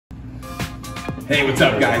Hey, what's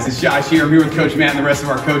up guys? It's Josh here. I'm here with Coach Matt and the rest of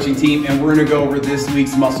our coaching team, and we're gonna go over this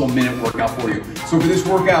week's Muscle Minute workout for you. So for this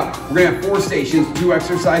workout, we're gonna have 4 stations, 2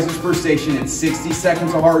 exercises per station, and 60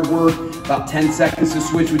 seconds of hard work, about 10 seconds to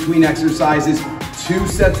switch between exercises, 2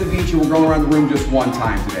 sets of each, and we're going around the room just 1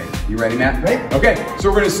 time today. You ready, Matt? Ready. Okay, so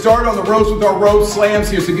we're gonna start on the ropes with our rope slams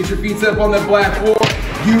here. So get your feet set up on the black floor,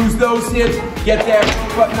 use those hips, get that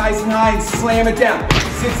rope up nice and high and slam it down.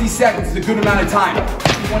 60 seconds is a good amount of time.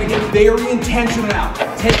 You want to get very intentional now.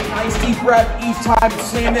 Take a nice deep breath each time and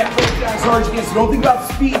slam that rope down as hard as you can. So don't think about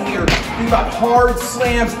speed here. Think about hard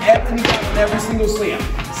slams every single slam.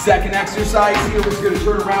 Second exercise here, we're just going to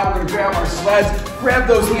turn around. We're going to grab our sleds, grab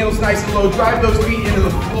those handles nice and low, drive those feet into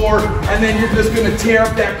the floor, and then you're just going to tear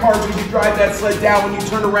up that cartridge. You drive that sled down. When you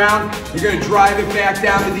turn around, you're going to drive it back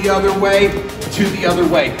down to the other way,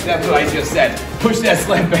 That's what I just said. Push that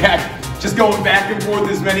sled back. Just going back and forth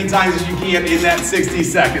as many times as you can in that 60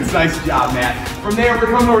 seconds. Nice job, Matt. From there, we're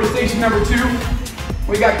coming over to station number 2.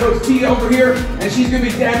 We got Coach Tia over here, and she's gonna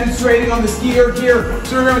be demonstrating on the skier here.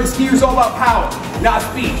 So remember, the skier's all about power, not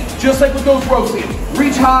speed. Just like with those row slams.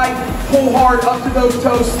 Reach high, pull hard up to those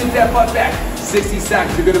toes, sit that butt back. 60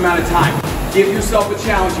 seconds, a good amount of time. Give yourself a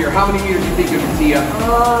challenge here. How many meters do you think of, Tia?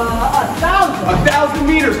 1,000. 1,000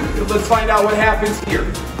 meters. Let's find out what happens here.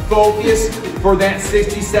 Focus for that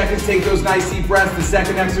 60 seconds. Take those nice deep breaths. The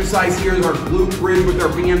second exercise here is our glute bridge with our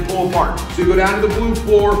band pull apart. So you go down to the glute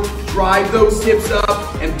floor, drive those hips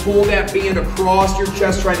up, and pull that band across your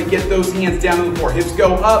chest. Try to get those hands down to the floor. Hips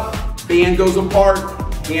go up, band goes apart,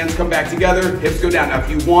 hands come back together, hips go down. Now if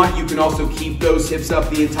you want, you can also keep those hips up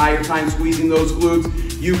the entire time, squeezing those glutes.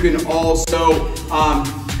 You can also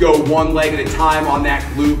go one leg at a time on that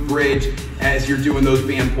glute bridge as you're doing those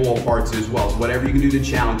band pull aparts as well. So whatever you can do to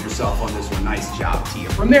challenge yourself on this one. Nice job, Tia.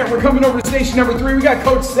 From there, we're coming over to station number 3. We got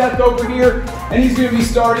Coach Seth over here, and he's gonna be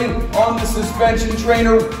starting on the suspension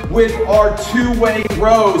trainer with our 2-way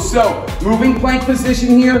rows. So moving plank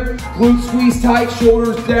position here, glutes squeeze tight,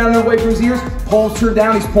 shoulders down and away from his ears, palms turned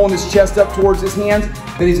down. He's pulling his chest up towards his hands.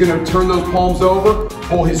 Then he's gonna turn those palms over,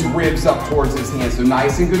 pull his ribs up towards his hands. So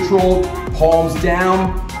nice and controlled, palms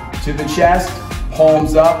down to the chest,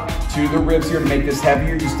 palms up to the ribs here. To make this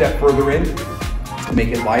heavier, you step further in. To make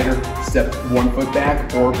it lighter, step 1 foot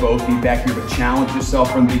back or both feet back here, but challenge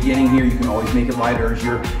yourself from the beginning here. You can always make it lighter as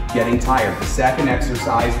you're getting tired. The second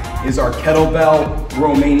exercise is our kettlebell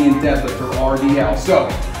Romanian deadlift, or RDL. So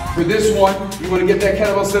for this one, you want to get that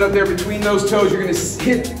kettlebell set up there between those toes. You're going to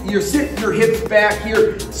sit your hips back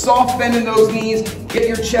here, soft bend in those knees, get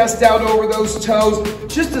your chest out over those toes.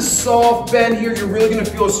 Just a soft bend here. You're really going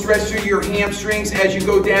to feel a stretch through your hamstrings as you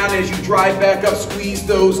go down, as you drive back up, squeeze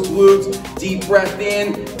those glutes. Deep breath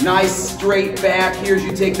in, nice straight back here as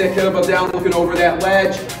you take that kettlebell down, looking over that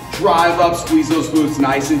ledge. Drive up, squeeze those glutes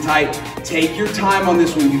nice and tight. Take your time on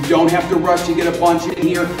this one. You don't have to rush to get a bunch in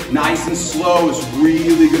here. Nice and slow is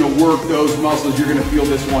really gonna work those muscles. You're gonna feel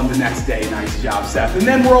this one the next day. Nice job, Seth. And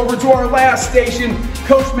then we're over to our last station.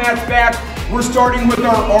 Coach Matt's back. We're starting with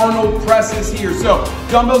our Arnold presses here. So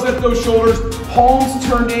dumbbells at those shoulders, palms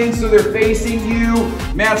turned in so they're facing you.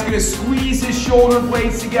 Matt's gonna squeeze his shoulder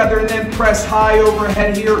blades together and then press high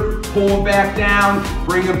overhead here. Pull them back down,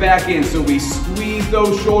 bring them back in. So we squeeze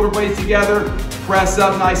those shoulder blades together, press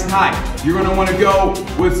up nice and high. You're gonna wanna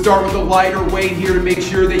start with a lighter weight here to make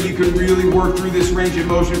sure that you can really work through this range of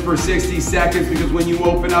motion for 60 seconds, because when you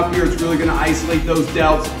open up here, it's really gonna isolate those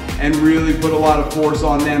delts and really put a lot of force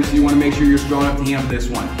on them, so you wanna make sure you're strong enough to handle this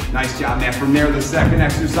one. Nice job, Matt. From there, the second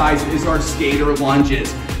exercise is our skater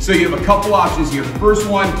lunges. So you have a couple options here. The first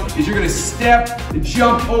one is you're gonna step and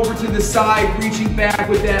jump over to the side, reaching back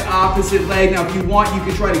with that opposite leg. Now, if you want, you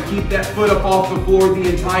can try to keep that foot up off the floor the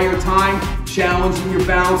entire time, challenging your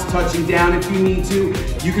balance, touching down if you need to.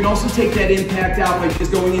 You can also take that impact out by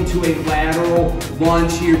just going into a lateral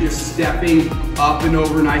lunge here, just stepping up and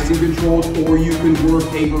over nice and controlled, or you can work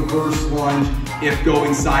a reverse lunge if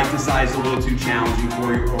going side to side is a little too challenging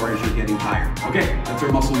for you or as you're getting tired. Okay, that's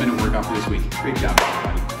our Muscle Minute workout for this week. Great job,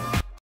 everybody.